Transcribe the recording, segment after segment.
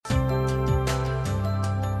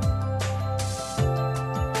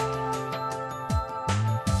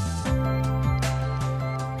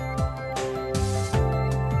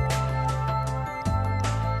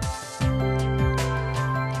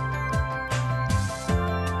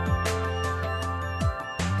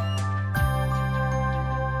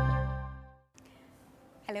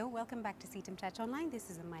welcome back to CTM Church Online.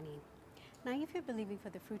 This is Amani. Now, if you're believing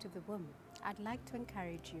for the fruit of the womb, I'd like to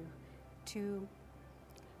encourage you to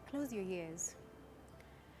close your ears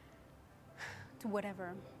to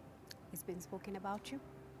whatever is being spoken about you,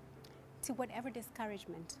 to whatever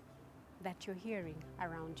discouragement that you're hearing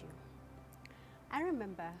around you. I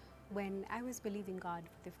remember when I was believing God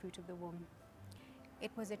for the fruit of the womb,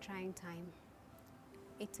 it was a trying time.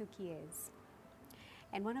 It took years.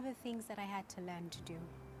 And one of the things that I had to learn to do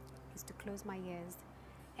is to close my ears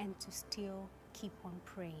and to still keep on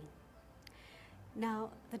praying.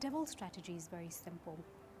 Now, the devil's strategy is very simple.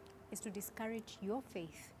 It's to discourage your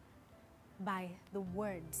faith by the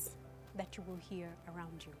words that you will hear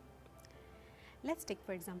around you. Let's take,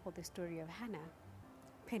 for example, the story of Hannah.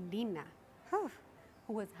 Penina, who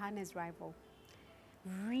was Hannah's rival,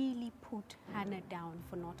 really put Hannah down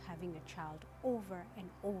for not having a child over and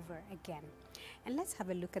over again. And let's have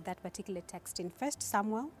a look at that particular text in 1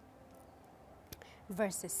 Samuel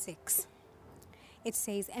verses 6. It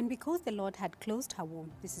says, "And because the Lord had closed her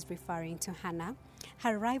womb," this is referring to Hannah,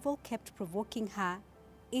 "her rival kept provoking her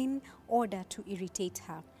in order to irritate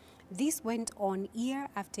her. This went on year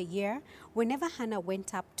after year. Whenever Hannah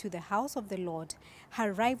went up to the house of the Lord,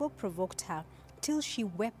 her rival provoked her till she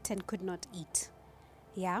wept and could not eat."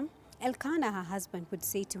 Yeah? Elkanah, her husband, would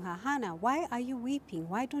say to her, "Hannah, why are you weeping?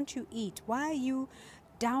 Why don't you eat? Why are you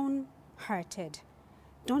downhearted?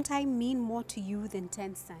 Don't I mean more to you than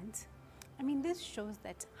 10 cents? I mean, this shows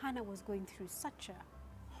that Hannah was going through such a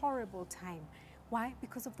horrible time. Why?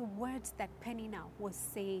 Because of the words that Penina was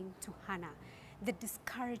saying to Hannah. The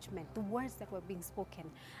discouragement, the words that were being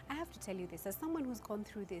spoken. I have to tell you this, as someone who's gone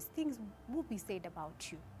through this, things will be said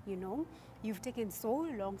about you, you know? You've taken so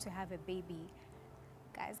long to have a baby.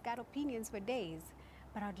 Guys got opinions for days,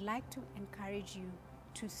 but I'd like to encourage you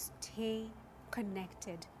to stay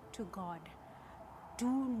connected to God. Do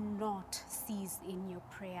not cease in your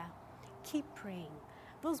prayer. Keep praying.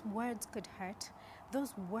 Those words could hurt.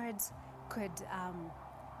 Those words could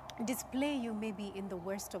display you maybe in the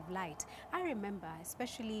worst of light. I remember,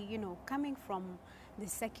 especially, coming from the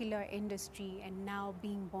secular industry and now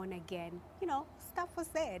being born again, stuff was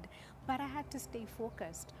said, but I had to stay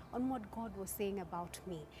focused on what God was saying about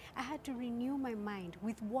me. I had to renew my mind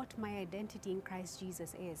with what my identity in Christ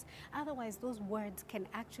Jesus is. Otherwise, those words can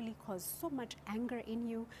actually cause so much anger in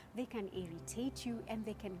you, they can irritate you, and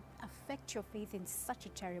they can affect your faith in such a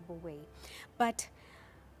terrible way. But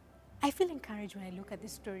I feel encouraged when I look at the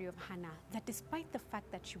story of Hannah, that despite the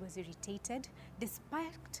fact that she was irritated,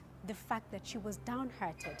 despite the fact that she was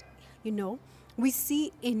downhearted, we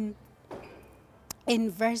see in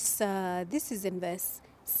verse, this is in verse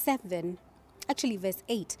 7, actually verse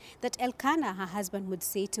 8, that Elkanah, her husband, would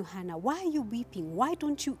say to Hannah, "Why are you weeping? Why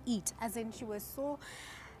don't you eat?" As in, she was so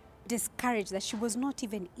discouraged that she was not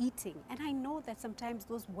even eating. And I know that sometimes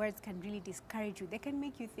those words can really discourage you. They can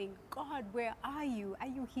make you think, "God, where are you? Are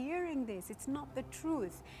you hearing this? It's not the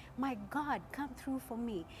truth. My God, come through for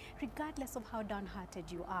me." Regardless of how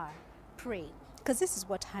downhearted you are, pray. Because this is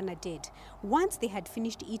what Hannah did. Once they had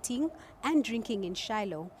finished eating and drinking in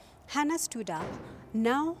Shiloh, Hannah stood up.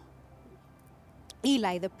 Now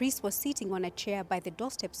Eli, the priest, was sitting on a chair by the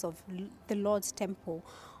doorsteps of the Lord's temple.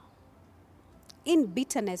 In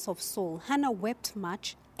bitterness of soul, Hannah wept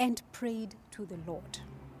much and prayed to the Lord.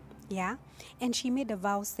 Yeah? And she made a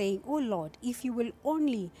vow saying, "O Lord, if you will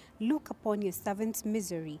only look upon your servant's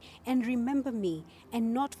misery and remember me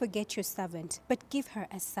and not forget your servant, but give her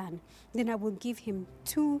a son, then I will give him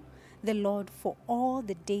to the Lord for all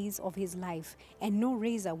the days of his life, and no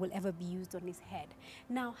razor will ever be used on his head."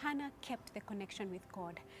 Now, Hannah kept the connection with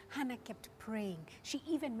God. Hannah kept praying. She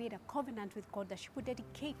even made a covenant with God that she would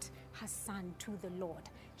dedicate her son to the Lord.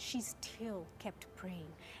 She still kept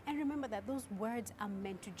praying. And remember that those words are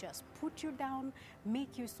meant to just put you down,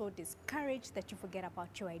 make you so discouraged that you forget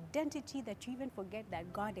about your identity, that you even forget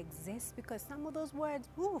that God exists, because some of those words,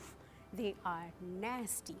 they are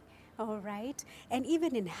nasty. All right. And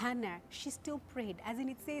even in Hannah, she still prayed. As in,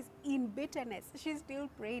 it says, in bitterness, she still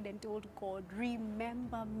prayed and told God,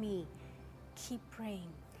 "Remember me." Keep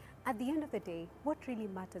praying. At the end of the day, what really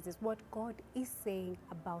matters is what God is saying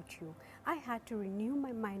about you. I had to renew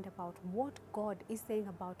my mind about what God is saying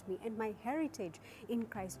about me and my heritage in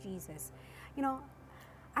Christ Jesus.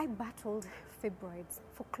 I battled fibroids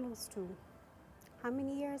for close to, how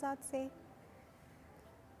many years I'd say?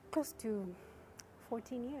 Close to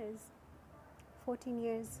 14 years. 14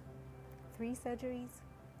 years, 3 surgeries.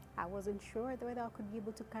 I wasn't sure whether I could be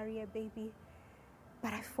able to carry a baby,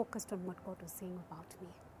 but I focused on what God was saying about me.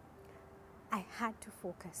 I had to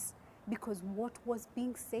focus because what was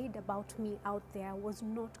being said about me out there was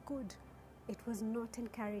not good. It was not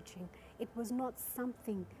encouraging. It was not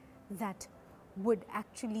something that would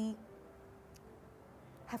actually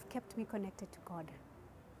have kept me connected to God.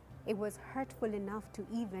 It was hurtful enough to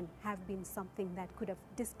even have been something that could have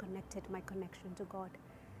disconnected my connection to God.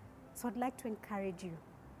 So I'd like to encourage you,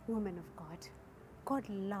 woman of God. God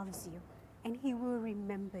loves you and He will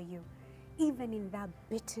remember you. Even in that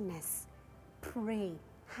bitterness, pray.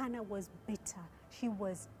 Hannah was bitter. She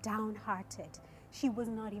was downhearted. She was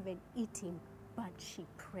not even eating, but she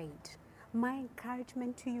prayed. My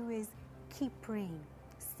encouragement to you is keep praying.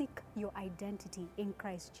 Seek your identity in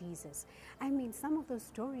Christ Jesus. I mean, some of those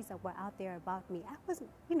stories that were out there about me, I was,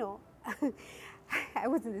 I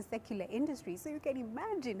was in the secular industry, so you can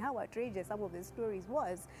imagine how outrageous some of the stories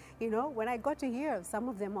was. When I got to hear of some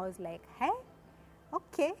of them, I was like, hey,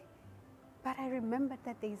 okay. But I remembered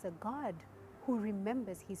that there is a God who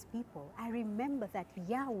remembers His people. I remember that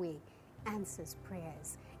Yahweh answers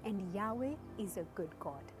prayers, and Yahweh is a good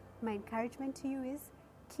God. My encouragement to you is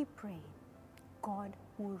keep praying. God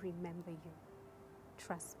will remember you.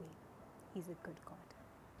 Trust me, He's a good God.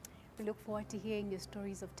 We look forward to hearing your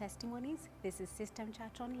stories of testimonies. This is System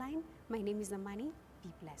Church Online. My name is Amani. Be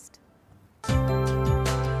blessed.